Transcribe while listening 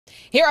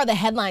Here are the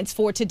headlines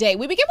for today.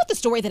 We begin with the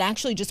story that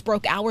actually just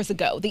broke hours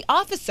ago. The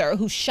officer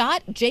who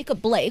shot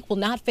Jacob Blake will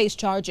not face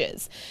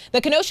charges. The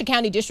Kenosha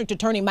County District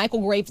Attorney Michael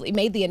Gravely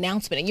made the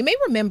announcement. And you may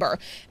remember,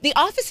 the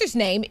officer's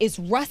name is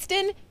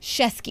Rustin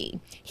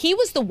Shesky. He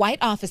was the white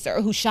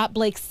officer who shot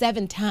Blake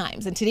 7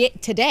 times. And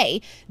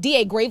today,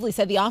 DA Gravely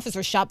said the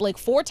officer shot Blake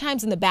 4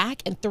 times in the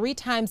back and 3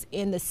 times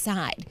in the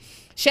side.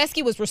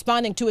 Shesky was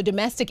responding to a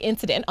domestic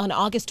incident on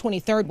August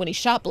 23rd when he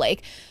shot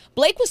Blake.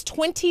 Blake was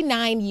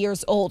 29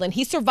 years old and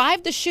he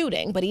survived the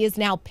shooting, but he is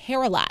now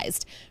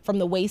paralyzed from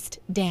the waist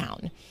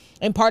down.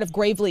 In part of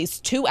Gravely's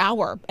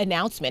 2-hour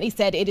announcement, he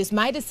said, "It is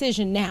my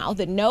decision now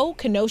that no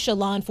Kenosha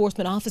law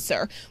enforcement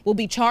officer will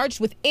be charged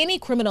with any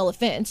criminal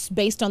offense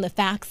based on the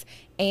facts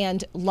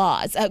and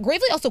laws."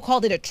 Gravely also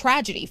called it a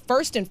tragedy,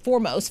 first and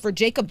foremost, for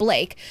Jacob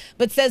Blake,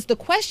 but says the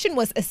question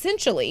was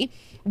essentially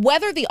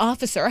whether the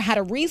officer had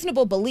a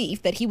reasonable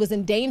belief that he was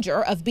in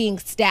danger of being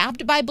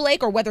stabbed by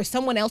Blake or whether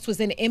someone else was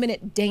in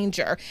imminent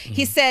danger.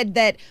 He said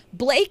that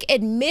Blake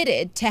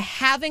admitted to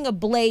having a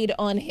blade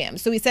on him.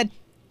 So he said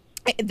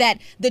that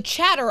the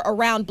chatter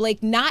around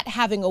Blake not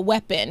having a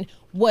weapon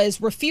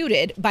was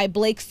refuted by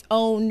Blake's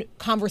own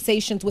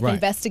conversations with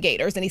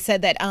investigators. And he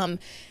said that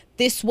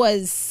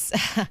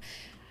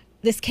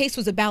this case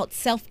was about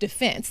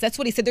self-defense. That's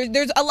what he said.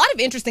 There's a lot of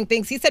interesting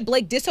things. He said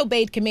Blake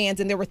disobeyed commands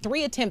and there were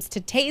 3 attempts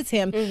to tase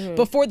him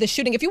before the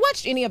shooting. If you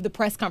watched any of the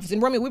press conference, and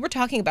Romy, we were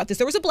talking about this,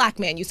 there was a black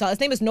man you saw. His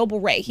name is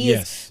Noble Ray. He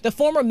is the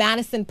former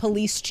Madison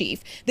police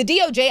chief. The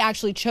DOJ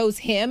actually chose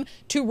him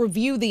to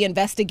review the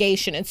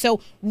investigation. And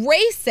so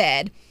Ray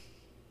said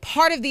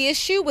part of the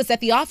issue was that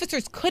the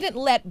officers couldn't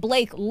let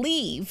Blake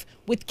leave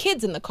with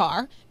kids in the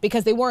car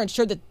because they weren't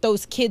sure that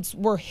those kids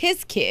were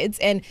his kids.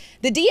 And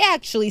the DA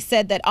actually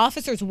said that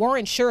officers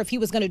weren't sure if he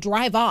was going to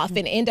drive off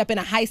and end up in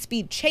a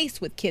high-speed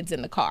chase with kids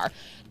in the car.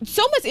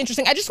 So much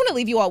interesting. I just want to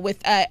leave you all with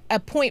a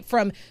point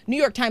from New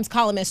York Times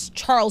columnist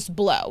Charles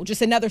Blow,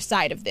 just another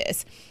side of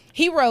this.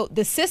 He wrote,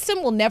 "The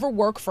system will never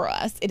work for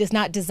us. It is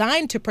not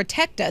designed to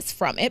protect us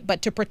from it,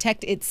 but to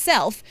protect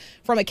itself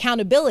from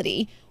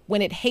accountability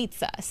when it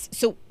hates us."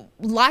 So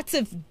lots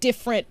of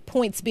different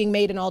points being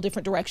made in all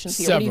different directions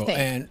here. Several. What do you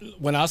think? And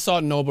when I saw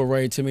Noble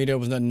Ray, to me, there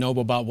was nothing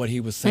noble about what he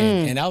was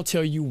saying. And I'll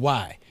tell you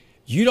why.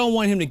 You don't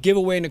want him to give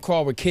away in the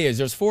car with kids.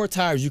 There's 4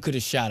 tires you could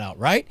have shot out,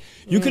 right?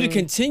 You could have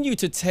continued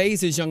to tase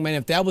this young man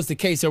if that was the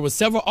case. There were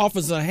several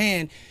officers on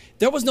hand.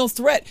 There was no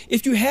threat.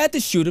 If you had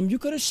to shoot him, you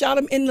could have shot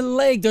him in the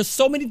leg. There's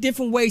so many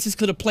different ways this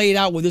could have played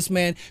out where this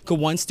man could,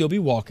 one, still be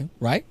walking,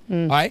 right?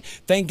 All right.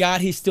 Thank God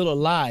he's still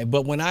alive.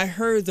 But when I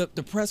heard the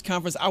press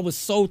conference, I was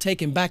so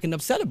taken back and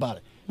upset about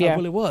it. I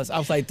really was. I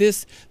was like,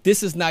 this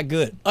is not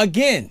good.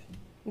 Again.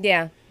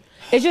 Yeah.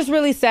 It's just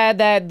really sad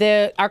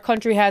that our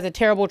country has a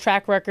terrible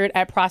track record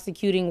at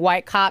prosecuting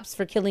white cops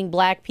for killing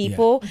black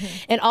people.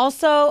 And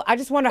also, I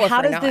just wonder,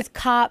 how does this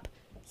cop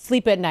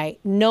sleep at night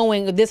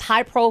knowing this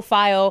high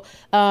profile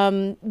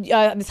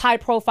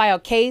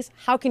case?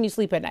 How can you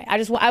sleep at night?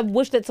 I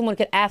wish that someone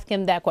could ask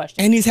him that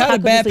question. And he's had a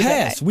bad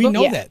past. We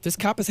know that this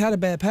cop has had a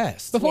bad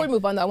past. Before we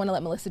move on, though, I want to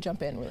let Melissa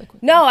jump in really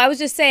quick. No, I was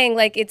just saying,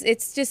 like,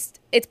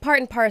 it's part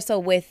and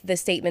parcel with the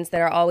statements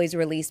that are always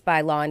released by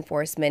law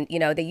enforcement. You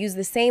know, they use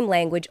the same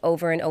language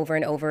over and over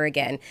and over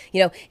again.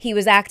 You know, he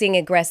was acting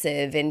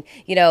aggressive, and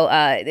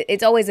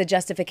it's always a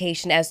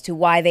justification as to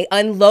why they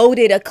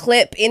unloaded a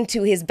clip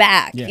into his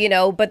back. You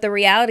know, but the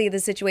reality of the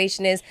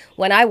situation is,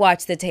 when I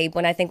watch the tape,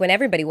 when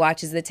everybody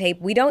watches the tape,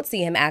 we don't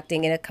see him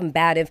acting in a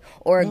combative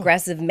or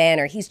aggressive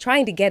manner. He's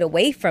trying to get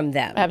away from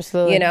them.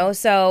 Absolutely. You know,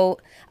 so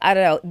I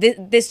don't know.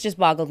 This just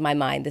boggled my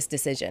mind, this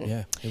decision.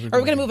 Yeah. We're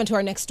going to move into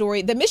our next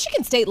story. The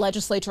Michigan State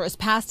Legislature has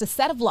passed a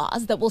set of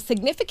laws that will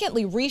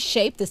significantly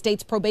reshape the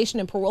state's probation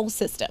and parole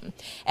system.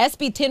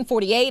 SB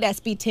 1048,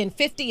 SB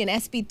 1050, and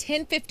SB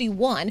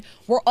 1051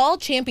 were all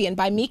championed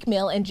by Meek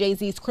Mill and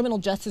JayZ's criminal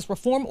justice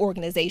reform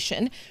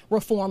organization,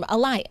 Reform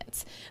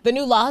Alliance. The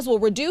new laws will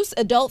reduce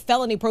adult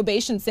felony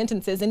probation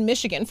sentences in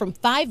Michigan from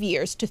 5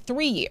 years to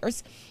 3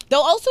 years. They'll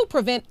also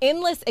prevent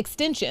endless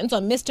extensions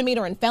on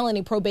misdemeanor and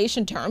felony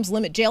probation terms,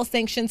 limit jail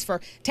sanctions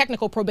for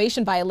technical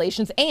probation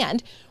violations,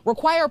 and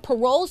require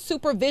parole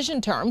supervision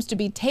terms to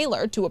be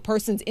tailored to a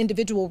person's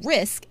individual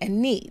risk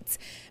and needs.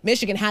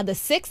 Michigan had the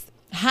 6th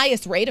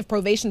highest rate of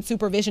probation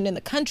supervision in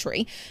the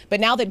country, but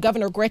now that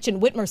Governor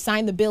Gretchen Whitmer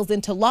signed the bills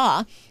into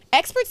law,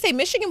 experts say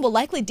Michigan will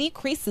likely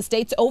decrease the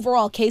state's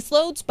overall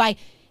caseloads by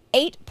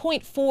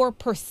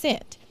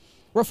 8.4%.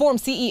 Reform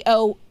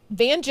CEO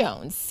Van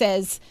Jones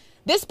says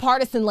this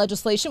partisan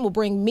legislation will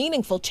bring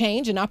meaningful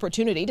change and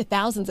opportunity to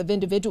thousands of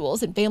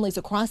individuals and families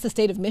across the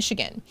state of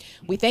Michigan.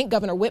 We thank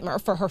Governor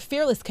Whitmer for her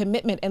fearless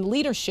commitment and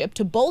leadership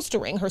to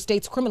bolstering her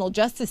state's criminal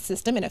justice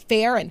system in a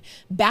fair and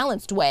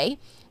balanced way.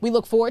 We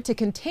look forward to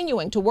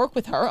continuing to work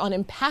with her on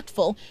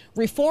impactful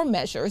reform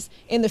measures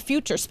in the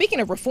future. Speaking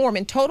of reform,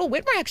 in total,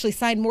 Whitmer actually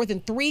signed more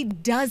than 3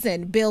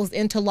 dozen bills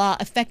into law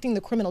affecting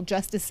the criminal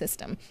justice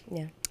system.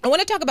 I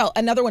want to talk about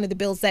another one of the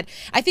bills that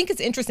I think is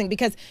interesting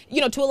because,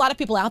 to a lot of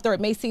people out there, it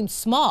may seem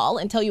small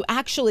until you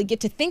actually get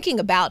to thinking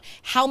about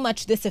how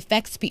much this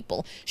affects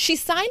people. She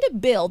signed a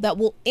bill that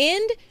will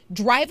end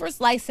driver's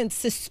license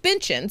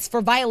suspensions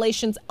for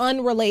violations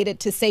unrelated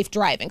to safe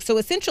driving. So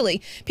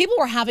essentially, people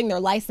were having their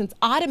license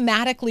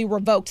automatically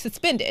revoked,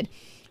 suspended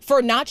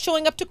for not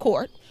showing up to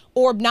court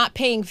or not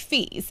paying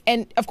fees.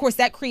 And of course,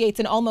 that creates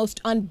an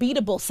almost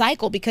unbeatable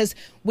cycle because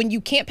when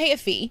you can't pay a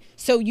fee,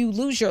 so you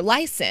lose your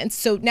license.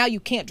 So now you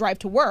can't drive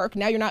to work.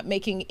 Now you're not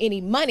making any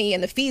money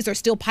and the fees are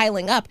still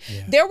piling up.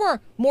 Yeah. There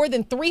were more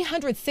than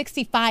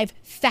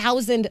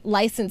 365,000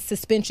 license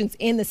suspensions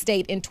in the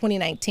state in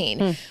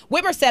 2019.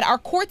 Whitmer said our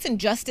courts and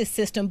justice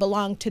system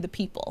belong to the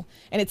people.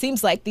 And it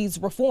seems like these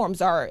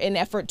reforms are an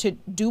effort to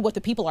do what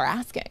the people are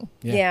asking.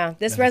 Yeah,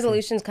 this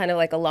resolution is kind of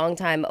like a long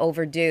time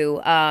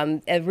overdue.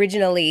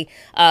 Originally,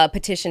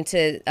 petition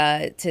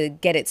to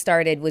get it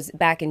started was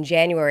back in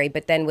January,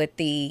 but then with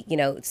the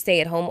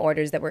stay-at-home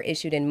orders that were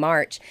issued in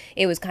March,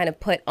 it was kind of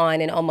put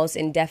on an almost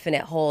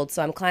indefinite hold.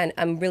 So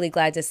I'm really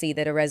glad to see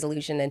that a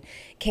resolution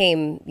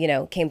came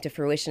to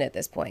fruition at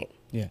this point.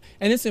 Yeah,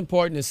 and it's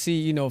important to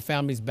see,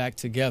 families back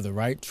together,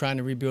 right? Trying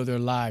to rebuild their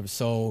lives.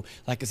 So,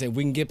 like I said,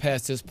 we can get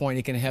past this point.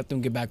 It can help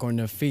them get back on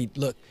their feet.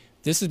 Look,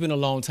 this has been a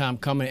long time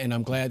coming, and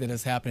I'm glad that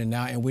it's happening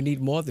now, and we need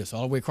more of this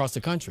all the way across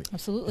the country.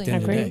 Absolutely. At the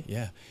end of the day,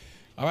 yeah.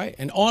 All right,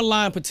 an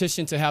online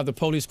petition to have the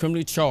police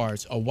criminally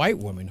charge a white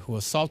woman who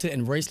assaulted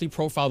and racially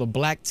profiled a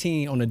black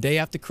teen on the day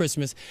after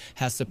Christmas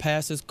has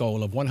surpassed its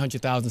goal of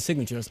 100,000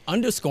 signatures,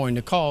 underscoring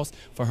the cause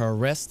for her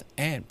arrest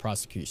and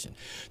prosecution.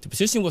 The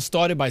petition was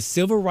started by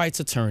civil rights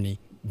attorney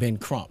Ben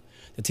Crump.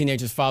 The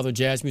teenager's father,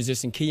 jazz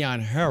musician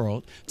Keon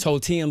Harold,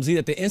 told TMZ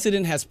that the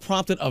incident has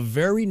prompted a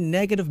very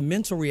negative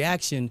mental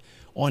reaction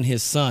on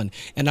his son.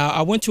 And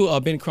I went to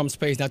Ben Crump's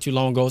page not too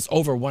long ago. It's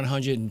over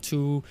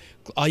 102,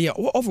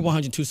 over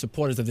 102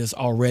 supporters of this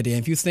already. And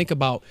if you think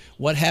about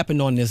what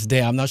happened on this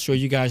day, I'm not sure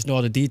you guys know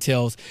all the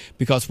details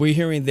because we're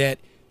hearing that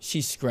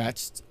she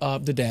scratched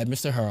the dad,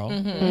 Mr.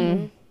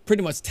 Harold,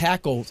 pretty much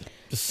tackled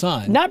the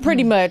son. Not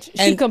pretty much.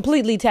 She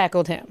completely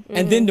tackled him.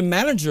 And then the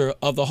manager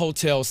of the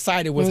hotel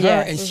sided with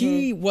her, and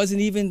she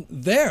wasn't even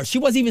there. She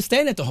wasn't even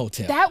staying at the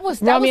hotel. That was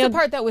the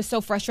part that was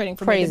so frustrating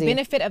for me. The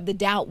benefit of the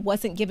doubt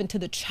wasn't given to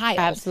the child.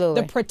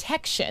 Absolutely. The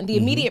protection, the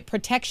immediate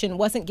protection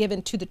wasn't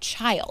given to the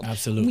child.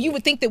 Absolutely. You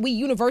would think that we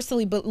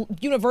universally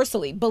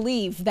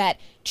believe that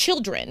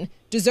children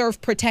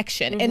deserve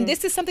protection. And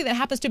this is something that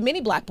happens to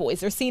many black boys.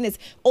 They're seen as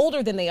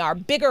older than they are,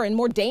 bigger and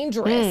more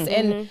dangerous.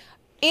 And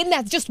in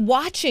that, just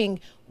watching,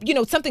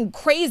 something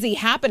crazy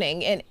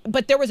happening,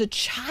 but there was a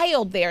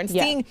child there, and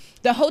seeing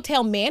the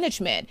hotel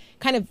management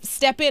kind of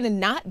step in and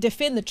not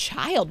defend the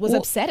child was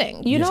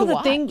upsetting. You know,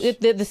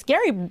 the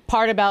scary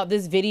part about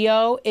this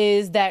video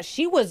is that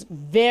she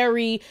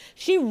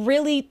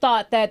really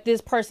thought that this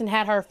person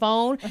had her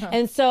phone.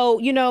 And so,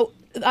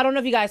 I don't know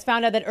if you guys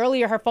found out that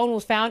earlier her phone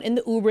was found in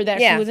the Uber that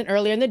she was in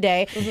earlier in the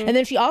day. And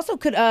then she also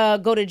could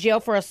go to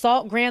jail for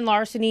assault, grand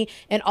larceny,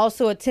 and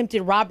also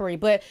attempted robbery.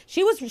 But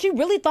she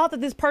really thought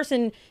that this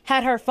person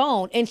had her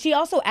phone. And she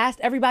also asked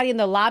everybody in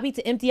the lobby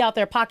to empty out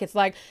their pockets.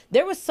 Like,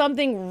 there was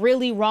something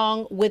really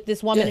wrong with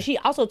this woman. And she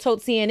also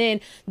told CNN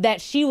that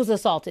she was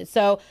assaulted.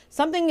 So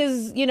something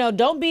is,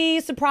 don't be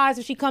surprised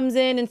if she comes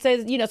in and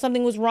says,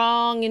 something was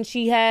wrong and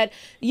she had,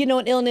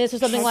 an illness or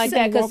something like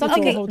that. Because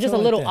something is just a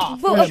little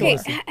off. Well,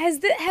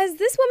 has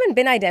this woman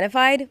been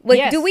identified?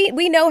 Like, do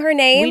we know her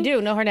name? We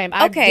do know her name.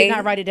 I did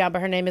not write it down, but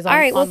her name is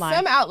online. Well,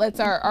 some outlets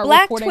are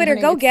Black reporting Twitter,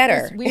 her go name. get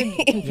her. It's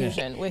weird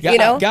confusion with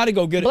gotta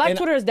go get her. Black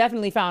Twitter is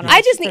definitely found her.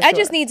 I just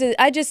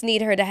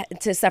need her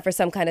to suffer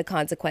some kind of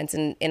consequence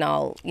in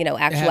all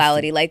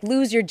actuality, like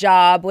lose your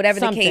job, whatever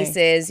the case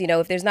is.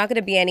 If there's not going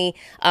to be any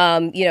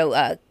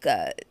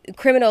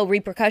criminal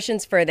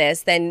repercussions for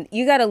this, then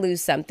you got to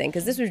lose something,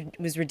 because this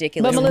was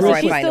ridiculous. But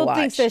Melissa, she still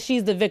thinks that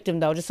she's the victim,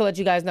 though. Just to let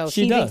you guys know,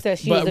 she thinks that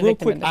she's the victim.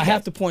 Quick, I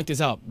have to point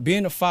this out.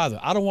 Being a father,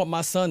 I don't want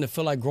my son to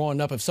feel like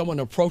growing up if someone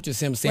approaches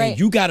him saying,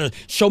 you got to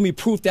show me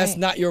proof that's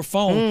not your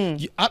phone.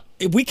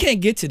 We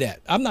can't get to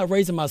that. I'm not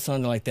raising my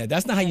son like that.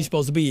 That's not how you're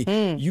supposed to be.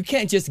 You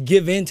can't just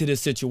give in to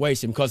this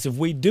situation, because if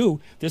we do,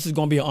 this is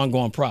going to be an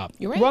ongoing problem.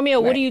 You're right. Romeo,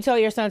 what do you tell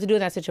your son to do in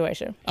that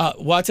situation?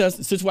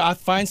 I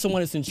find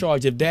someone that's in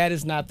charge. If dad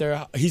is not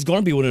there, he's going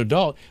to be with an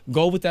adult.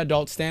 Go with that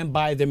adult, stand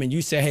by them, and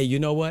you say, hey, you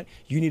know what?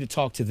 You need to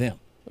talk to them.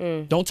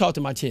 Don't talk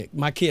to my kid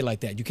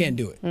like that. You can't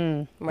do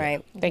it.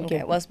 Right. Thank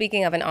you. Well,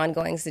 speaking of an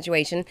ongoing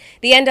situation,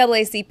 the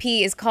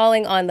NAACP is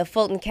calling on the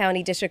Fulton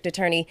County District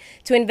Attorney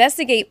to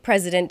investigate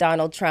President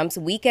Donald Trump's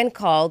weekend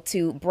call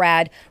to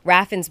Brad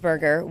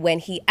Raffensperger when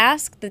he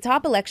asked the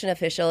top election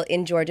official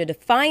in Georgia to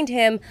find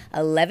him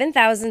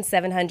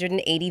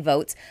 11,780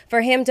 votes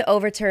for him to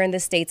overturn the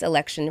state's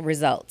election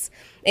results.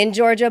 In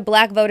Georgia,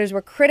 black voters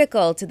were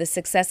critical to the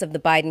success of the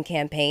Biden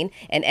campaign,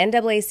 and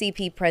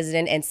NAACP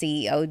President and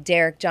CEO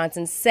Derek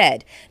Johnson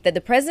said that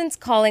the president's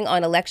calling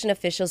on election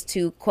officials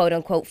to,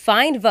 quote-unquote,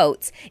 find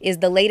votes is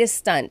the latest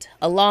stunt,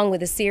 along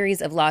with a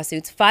series of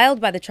lawsuits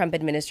filed by the Trump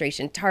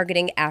administration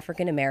targeting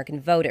African-American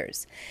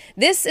voters.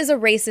 This is a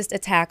racist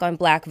attack on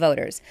black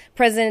voters.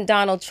 President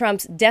Donald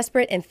Trump's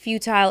desperate and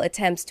futile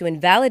attempts to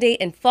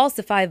invalidate and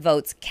falsify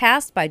votes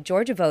cast by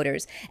Georgia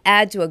voters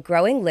add to a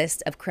growing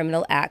list of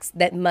criminal acts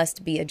that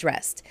must be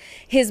addressed.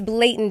 His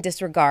blatant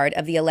disregard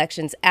of the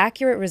election's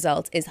accurate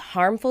results is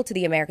harmful to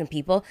the American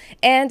people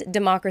and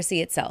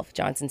democracy itself,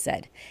 Johnson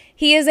said.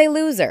 He is a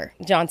loser,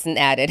 Johnson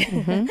added.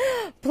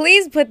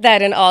 Please put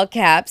that in all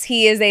caps.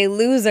 He is a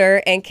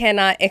loser and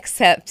cannot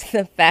accept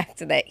the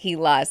fact that he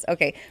lost.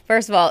 Okay,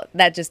 first of all,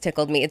 that just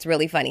tickled me. It's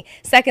really funny.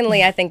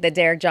 Secondly, I think that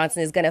Derek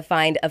Johnson is going to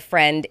find a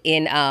friend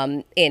in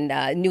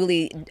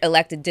newly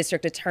elected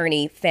District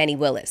Attorney Fani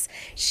Willis.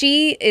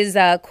 She is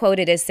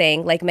quoted as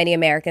saying, like many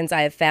Americans,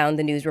 I have found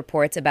the news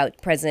reports about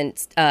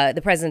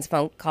the president's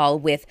phone call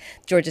with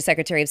Georgia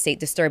Secretary of State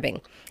disturbing.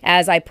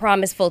 As I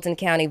promised Fulton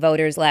County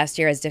voters last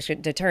year as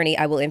District Attorney,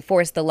 I will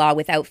enforce the law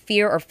without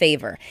fear or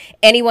favor.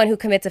 Anyone who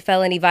commits a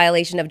felony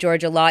violation of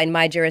Georgia law in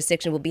my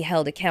jurisdiction will be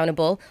held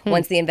accountable.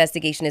 Once the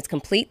investigation is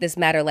complete, this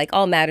matter, like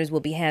all matters, will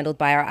be handled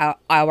by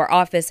our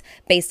office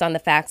based on the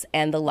facts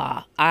and the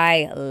law.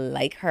 I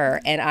like her,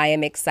 and I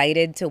am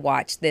excited to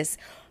watch this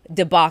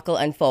debacle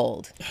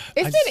unfold.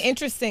 It's been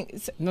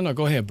interesting. No,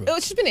 go ahead, bro.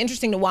 It's just been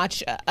interesting to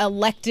watch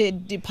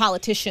elected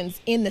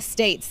politicians in the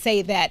state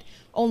say that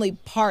only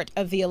part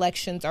of the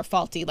elections are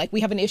faulty. Like,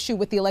 we have an issue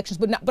with the elections,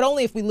 but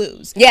only if we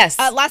lose. Yes.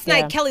 Last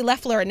night, Kelly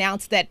Loeffler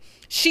announced that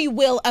she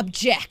will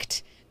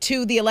object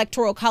to the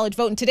Electoral College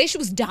vote. And today she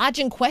was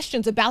dodging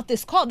questions about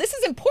this call. This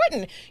is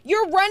important.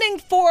 You're running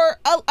for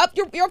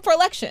you're up for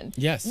election.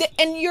 Yes.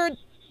 And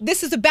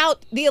this is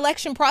about the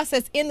election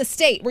process in the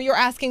state where you're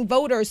asking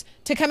voters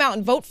to come out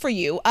and vote for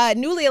you.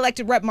 Newly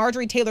elected Rep.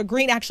 Marjorie Taylor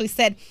Greene actually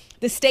said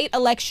the state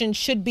election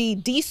should be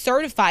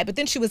decertified. But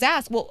then she was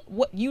asked, well,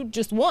 what you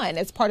just won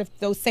as part of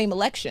those same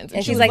elections.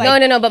 And she's like,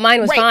 no, but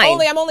mine was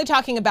fine. I'm only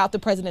talking about the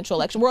presidential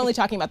election. We're only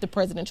talking about the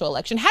presidential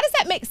election. How does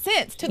that make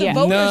sense to the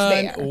voters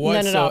there? None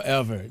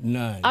whatsoever.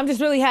 None. I'm just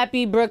really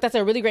happy, Brooke. That's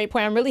a really great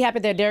point. I'm really happy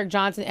that Derek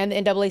Johnson and the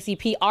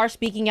NAACP are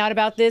speaking out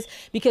about this,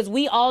 because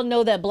we all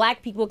know that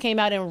black people came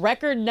out in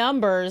record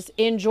numbers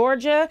in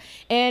Georgia.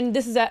 And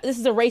this is a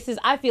racist,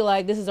 I feel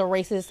like this is a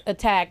racist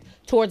attack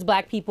towards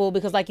black people,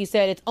 because like you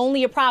said, it's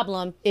only a problem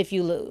if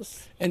you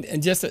lose.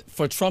 And just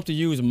for Trump to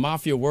use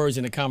mafia words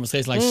in the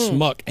conversation like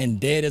schmuck and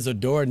dead as a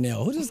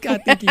doornail. Who does this guy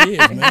think he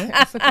is, man?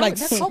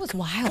 That was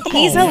wild.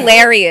 He's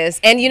hilarious.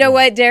 And you know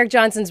what? Derek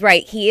Johnson's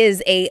right. He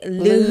is a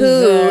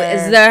loser.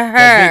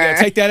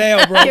 Take that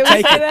L, bro. Can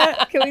we say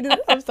that? Can we do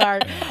that? I'm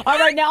sorry. All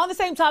right, now on the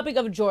same topic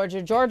of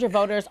Georgia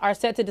voters are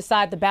set to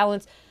decide the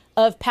balance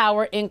of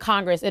power in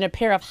Congress in a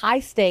pair of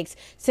high-stakes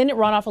Senate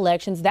runoff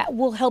elections that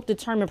will help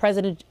determine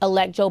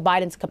President-elect Joe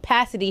Biden's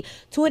capacity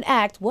to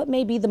enact what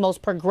may be the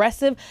most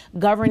progressive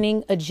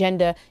governing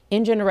agenda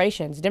in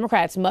generations.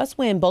 Democrats must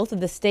win both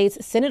of the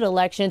state's Senate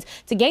elections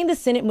to gain the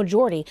Senate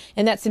majority.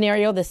 In that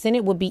scenario, the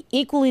Senate would be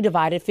equally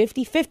divided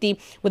 50-50,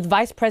 with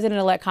Vice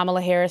President-elect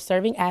Kamala Harris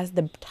serving as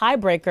the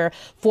tiebreaker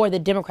for the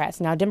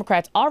Democrats. Now,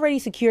 Democrats already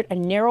secured a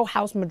narrow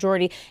House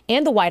majority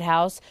in the White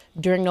House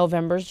during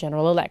November's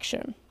general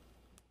election.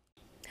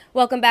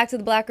 Welcome back to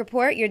the Black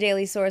Report, your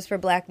daily source for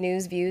Black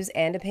news, views,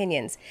 and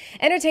opinions.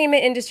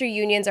 Entertainment industry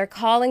unions are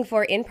calling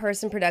for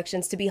in-person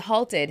productions to be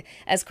halted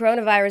as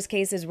coronavirus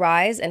cases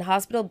rise and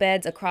hospital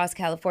beds across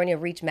California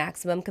reach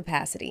maximum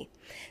capacity.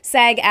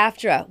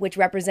 SAG-AFTRA, which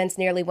represents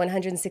nearly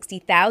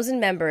 160,000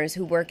 members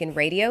who work in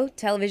radio,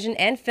 television,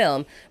 and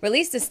film,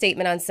 released a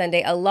statement on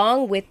Sunday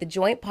along with the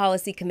Joint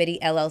Policy Committee,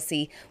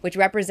 LLC, which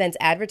represents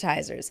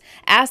advertisers,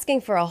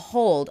 asking for a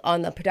hold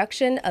on the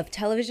production of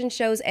television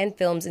shows and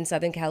films in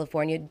Southern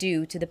California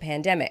due to the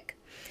pandemic.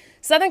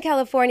 Southern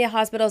California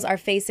hospitals are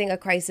facing a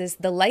crisis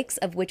the likes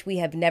of which we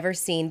have never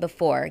seen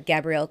before,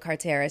 Gabrielle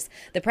Carteris,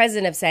 the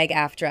president of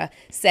SAG-AFTRA,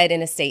 said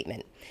in a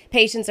statement.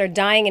 Patients are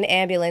dying in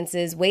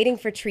ambulances, waiting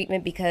for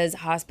treatment because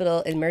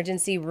hospital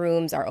emergency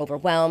rooms are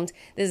overwhelmed.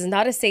 This is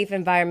not a safe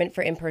environment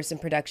for in-person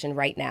production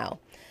right now.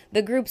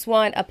 The groups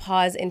want a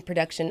pause in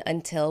production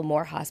until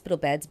more hospital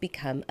beds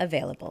become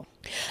available.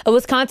 A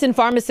Wisconsin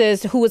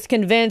pharmacist who was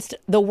convinced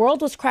the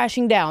world was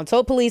crashing down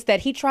told police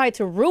that he tried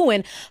to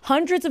ruin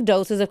hundreds of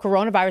doses of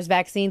coronavirus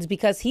vaccines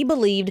because he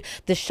believed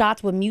the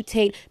shots would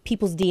mutate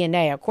people's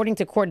DNA, according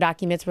to court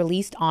documents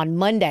released on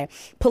Monday.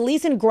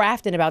 Police in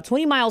Grafton, about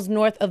 20 miles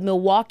north of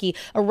Milwaukee,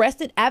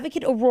 arrested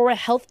Advocate Aurora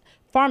health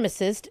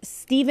pharmacist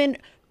Stephen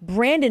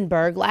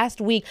Brandenburg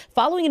last week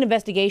following an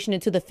investigation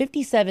into the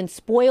 57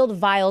 spoiled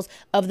vials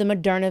of the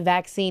Moderna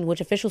vaccine, which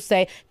officials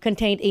say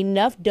contained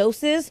enough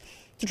doses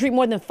to treat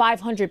more than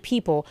 500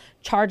 people.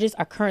 Charges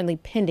are currently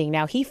pending.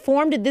 Now, he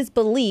formed this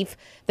belief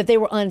that they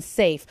were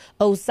unsafe.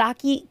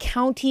 Ozaukee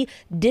County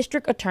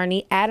District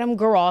Attorney Adam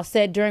Garral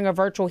said during a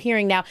virtual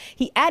hearing. Now,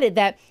 he added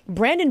that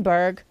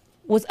Brandenburg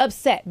was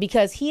upset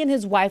because he and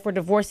his wife were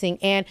divorcing,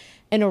 and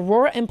an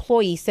Aurora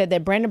employee said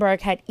that Brandenburg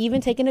had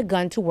even taken a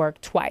gun to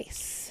work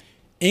twice.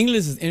 England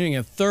is entering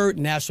a third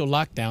national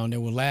lockdown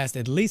that will last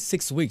at least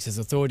 6 weeks as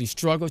authorities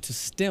struggle to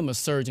stem a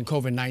surge in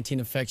COVID-19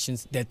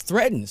 infections that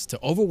threatens to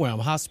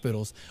overwhelm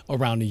hospitals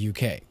around the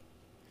UK.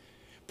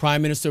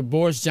 Prime Minister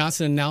Boris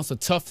Johnson announced a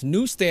tough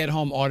new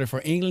stay-at-home order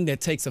for England that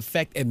takes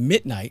effect at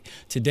midnight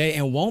today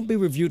and won't be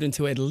reviewed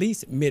until at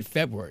least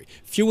mid-February.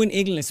 Few in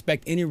England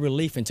expect any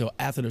relief until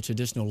after the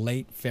traditional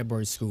late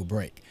February school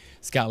break.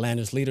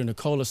 Scotland's leader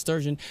Nicola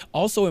Sturgeon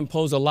also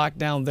imposed a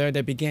lockdown there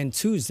that began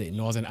Tuesday.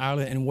 Northern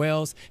Ireland and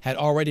Wales had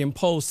already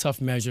imposed tough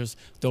measures,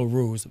 though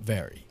rules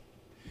vary.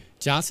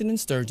 Johnson and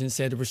Sturgeon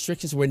said the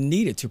restrictions were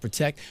needed to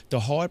protect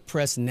the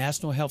hard-pressed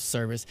National Health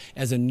Service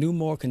as a new,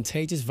 more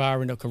contagious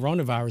variant of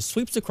coronavirus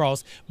sweeps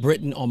across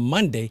Britain on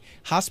Monday.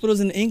 Hospitals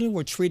in England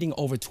were treating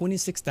over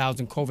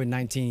 26,000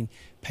 COVID-19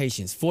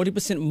 patients,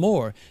 40%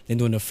 more than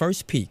during the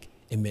first peak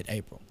in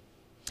mid-April.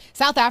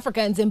 South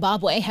Africa and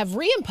Zimbabwe have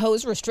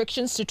reimposed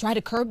restrictions to try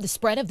to curb the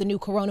spread of the new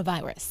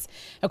coronavirus.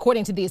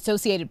 According to the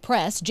Associated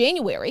Press,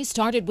 January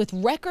started with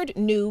record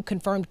new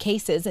confirmed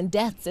cases and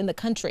deaths in the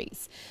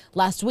countries.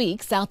 Last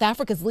week, South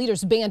Africa's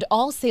leaders banned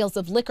all sales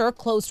of liquor,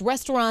 closed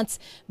restaurants,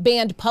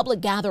 banned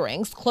public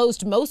gatherings,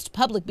 closed most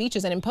public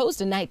beaches, and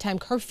imposed a nighttime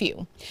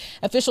curfew.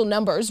 Official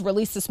numbers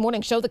released this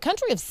morning show the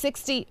country of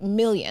 60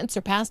 million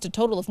surpassed a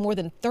total of more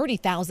than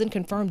 30,000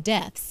 confirmed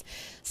deaths.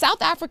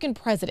 South African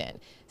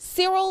President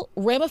Cyril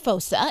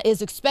Ramaphosa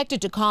is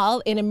expected to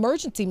call an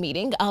emergency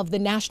meeting of the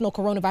National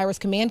Coronavirus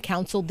Command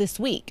Council this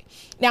week.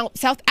 Now,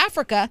 South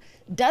Africa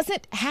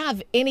doesn't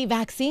have any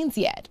vaccines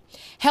yet.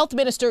 Health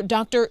Minister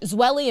Dr.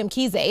 Zweli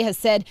Mkhize has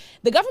said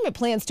the government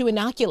plans to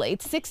inoculate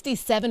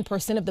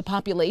 67% of the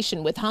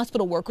population, with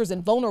hospital workers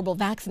and vulnerable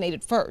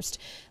vaccinated first.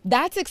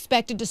 That's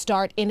expected to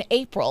start in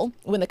April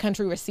when the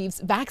country receives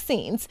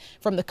vaccines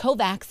from the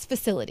COVAX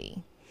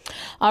facility.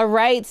 All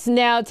right,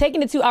 now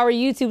taking it to our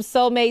YouTube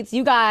soulmates,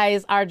 you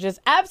guys are just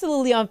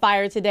absolutely on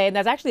fire today. And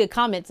that's actually a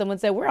comment. Someone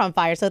said we're on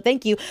fire, so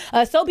thank you.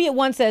 So Be It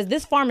One says,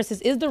 this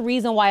pharmacist is the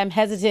reason why I'm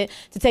hesitant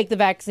to take the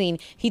vaccine.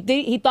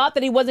 He thought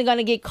that he wasn't going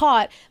to get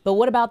caught, but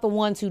what about the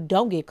ones who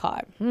don't get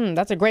caught?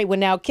 That's a great one.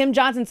 Now, Kim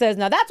Johnson says,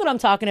 now that's what I'm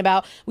talking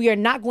about. We are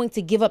not going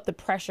to give up the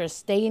pressure.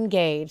 Stay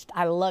engaged.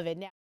 I love it.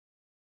 Now.